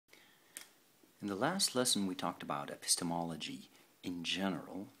In the last lesson we talked about epistemology in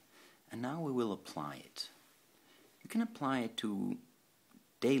general, and now we will apply it. You can apply it to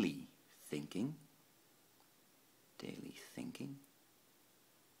daily thinking.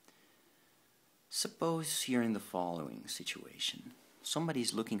 Suppose you're in the following situation.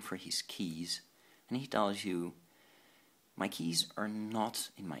 Somebody's looking for his keys and he tells you, "My keys are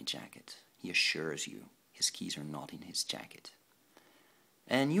not in my jacket." He assures you his keys are not in his jacket.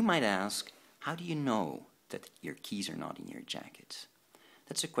 And you might ask, how do you know that your keys are not in your jacket?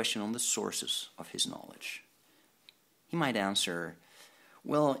 That's a question on the sources of his knowledge. He might answer,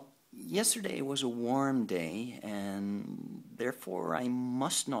 well, yesterday was a warm day and therefore I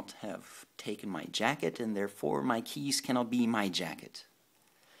must not have taken my jacket and therefore my keys cannot be in my jacket.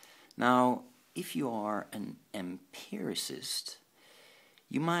 Now, if you are an empiricist,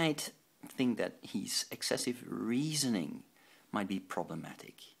 you might think that his excessive reasoning might be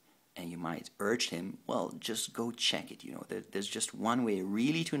problematic. And you might urge him, well, just go check it. There's just one way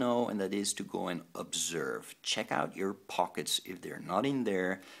really to know, and that is to go and observe. Check out your pockets. If they're not in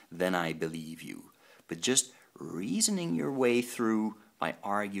there, then I believe you. But just reasoning your way through by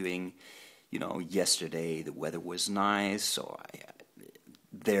arguing, yesterday the weather was nice, so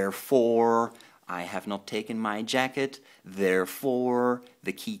therefore I have not taken my jacket, therefore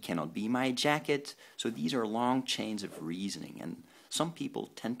the key cannot be my jacket. So these are long chains of reasoning, and some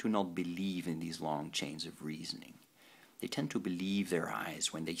people tend to not believe in these long chains of reasoning. They tend to believe their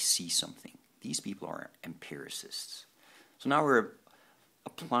eyes when they see something. These people are empiricists. So now we're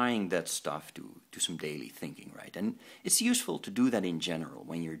applying that stuff to some daily thinking, right? And it's useful to do that in general.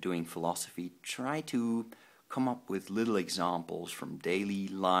 When you're doing philosophy, try to come up with little examples from daily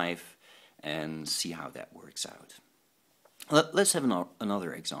life and see how that works out. Let's have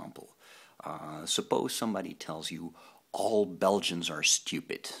another example. Suppose somebody tells you, all Belgians are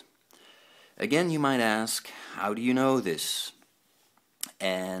stupid. Again, you might ask, how do you know this?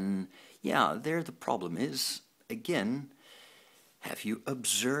 And there the problem is, again, have you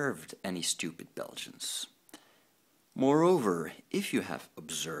observed any stupid Belgians? Moreover, if you have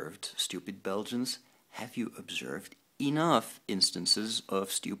observed stupid Belgians, have you observed enough instances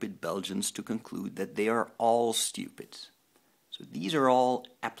of stupid Belgians to conclude that they are all stupid? So these are all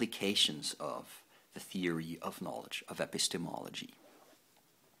applications of the theory of knowledge, of epistemology.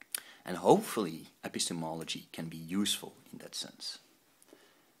 And hopefully epistemology can be useful in that sense.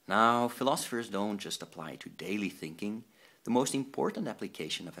 Now, philosophers don't just apply to daily thinking. The most important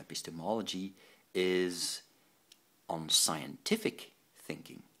application of epistemology is on scientific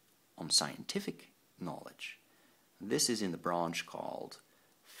thinking, on scientific knowledge. This is in the branch called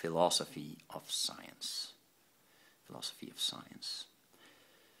philosophy of science. Philosophy of science.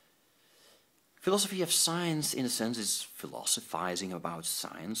 Philosophy of science, in a sense, is philosophizing about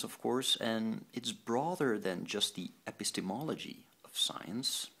science, of course, and it's broader than just the epistemology of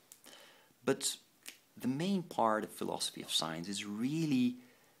science. But the main part of philosophy of science is really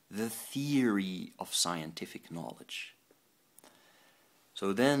the theory of scientific knowledge.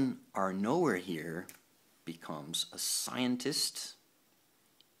 So then our knower here becomes a scientist.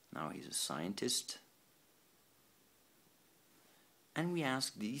 Now he's a scientist. And we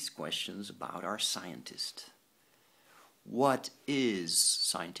ask these questions about our scientist. What is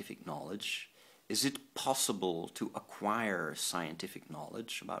scientific knowledge? Is it possible to acquire scientific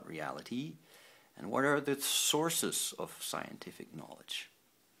knowledge about reality? And what are the sources of scientific knowledge?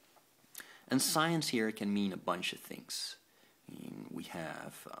 And science here can mean a bunch of things. We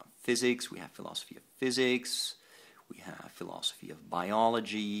have physics, we have philosophy of physics, we have philosophy of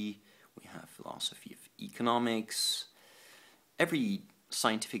biology, we have philosophy of economics. Every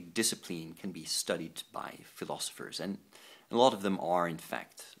scientific discipline can be studied by philosophers, and a lot of them are, in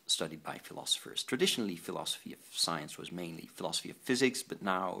fact, studied by philosophers. Traditionally, philosophy of science was mainly philosophy of physics, but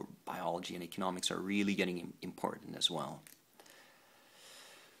now biology and economics are really getting important as well.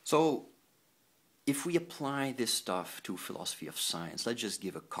 So, if we apply this stuff to philosophy of science, let's just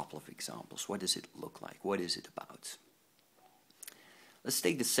give a couple of examples. What does it look like? What is it about? Let's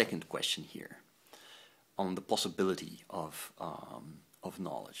take the second question here, on the possibility of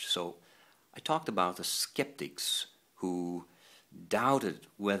knowledge. So I talked about the skeptics who doubted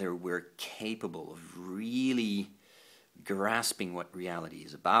whether we're capable of really grasping what reality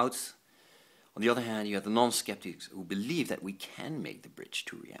is about. On the other hand, you have the non-skeptics who believe that we can make the bridge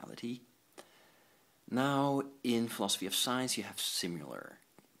to reality. Now, in philosophy of science, you have similar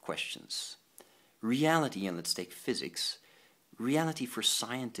questions. Reality, and let's take physics, reality for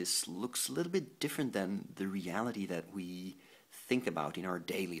scientists looks a little bit different than the reality that we think about in our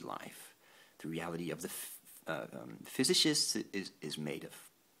daily life. The reality of the physicist is made of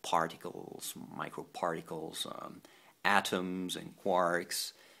particles, microparticles, atoms and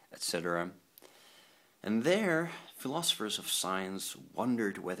quarks, etc. And there, philosophers of science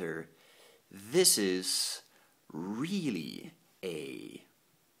wondered whether this is really an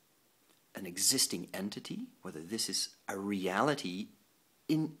existing entity, whether this is a reality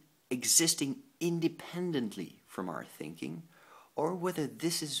existing independently from our thinking, or whether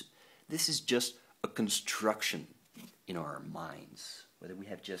this is just a construction in our minds, whether we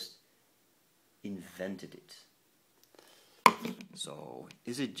have just invented it. So,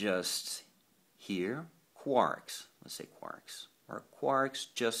 is it just here, quarks, let's say quarks, are quarks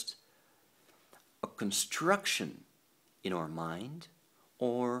just a construction in our mind,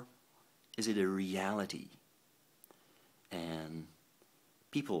 or is it a reality? And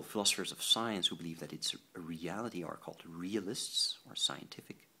people, philosophers of science who believe that it's a reality are called realists, or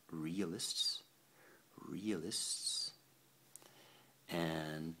scientific realists.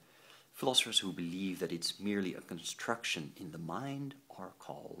 And philosophers who believe that it's merely a construction in the mind are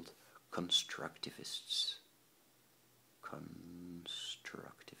called constructivists.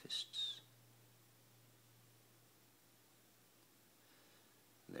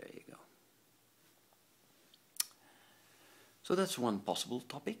 There you go. So that's one possible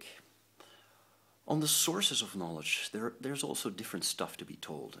topic. On the sources of knowledge, there's also different stuff to be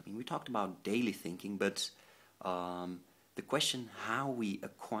told. I mean, we talked about daily thinking, but the question how we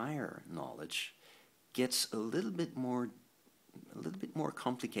acquire knowledge gets a little bit more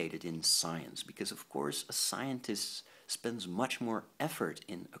complicated in science, because of course a scientist spends much more effort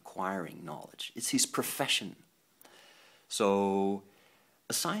in acquiring knowledge. It's his profession. So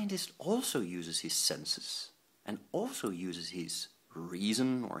a scientist also uses his senses and also uses his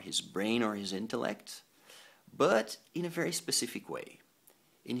reason or his brain or his intellect, but in a very specific way.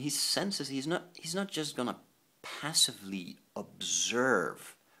 In his senses, he's not just gonna passively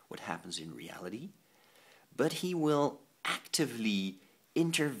observe what happens in reality, but he will actively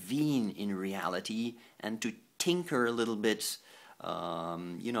intervene in reality and to tinker a little bit,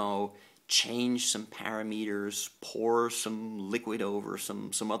 change some parameters, pour some liquid over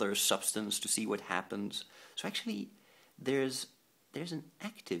some other substance to see what happens. So actually, there's an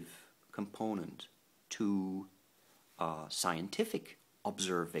active component to scientific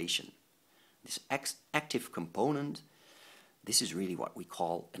observation. This active component, this is really what we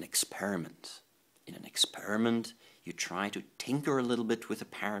call an experiment. In an experiment, you try to tinker a little bit with the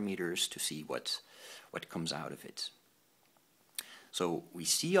parameters to see what comes out of it. So we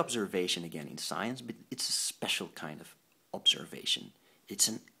see observation again in science, but it's a special kind of observation. It's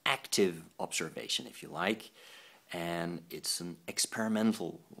an active observation, if you like, and it's an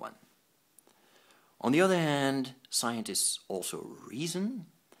experimental one. On the other hand, scientists also reason,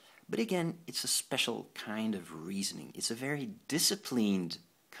 but again, it's a special kind of reasoning. It's a very disciplined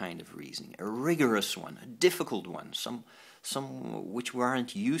kind of reasoning, a rigorous one, a difficult one, some which we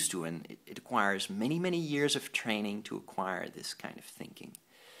aren't used to, and it requires many, many years of training to acquire this kind of thinking.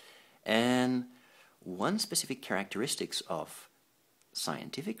 And one specific characteristics of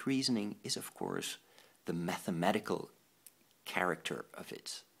scientific reasoning is, of course, the mathematical character of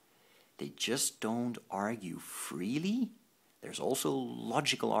it. They just don't argue freely. There's also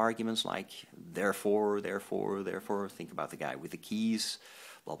logical arguments like therefore, think about the guy with the keys,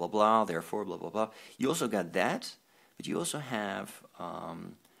 blah, blah, blah, therefore, blah, blah, blah. You also got that, but you also have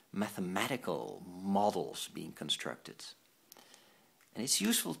mathematical models being constructed. And it's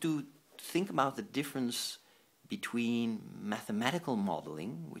useful to think about the difference between mathematical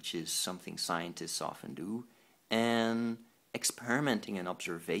modeling, which is something scientists often do, and experimenting and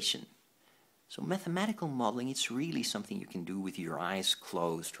observation. So mathematical modeling, it's really something you can do with your eyes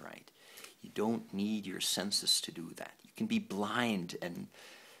closed, right? You don't need your senses to do that. You can be blind and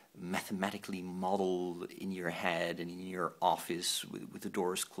mathematically model in your head and in your office with the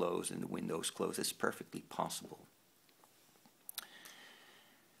doors closed and the windows closed. It's perfectly possible.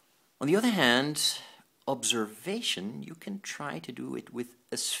 On the other hand, observation, you can try to do it with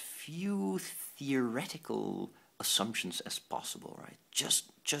as few theoretical assumptions as possible, right?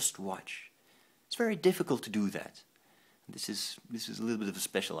 Just watch. It's very difficult to do that. This is a little bit of a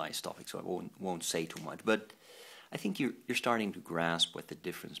specialized topic, so I won't say too much. But I think you're starting to grasp what the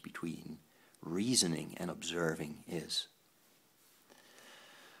difference between reasoning and observing is.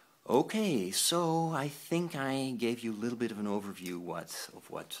 Okay, so I think I gave you a little bit of an overview of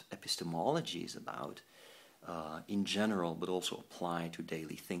what epistemology is about in general, but also applied to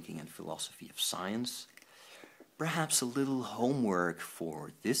daily thinking and philosophy of science. Perhaps a little homework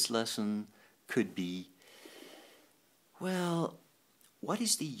for this lesson could be, well, what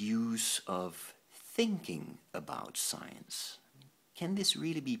is the use of thinking about science? can this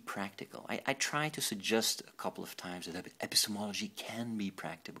really be practical? I try to suggest a couple of times that epistemology can be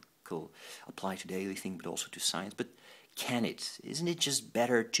practical, apply to daily things, but also to science. But can it? Isn't it just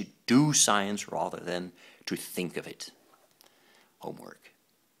better to do science rather than to think of it? Homework.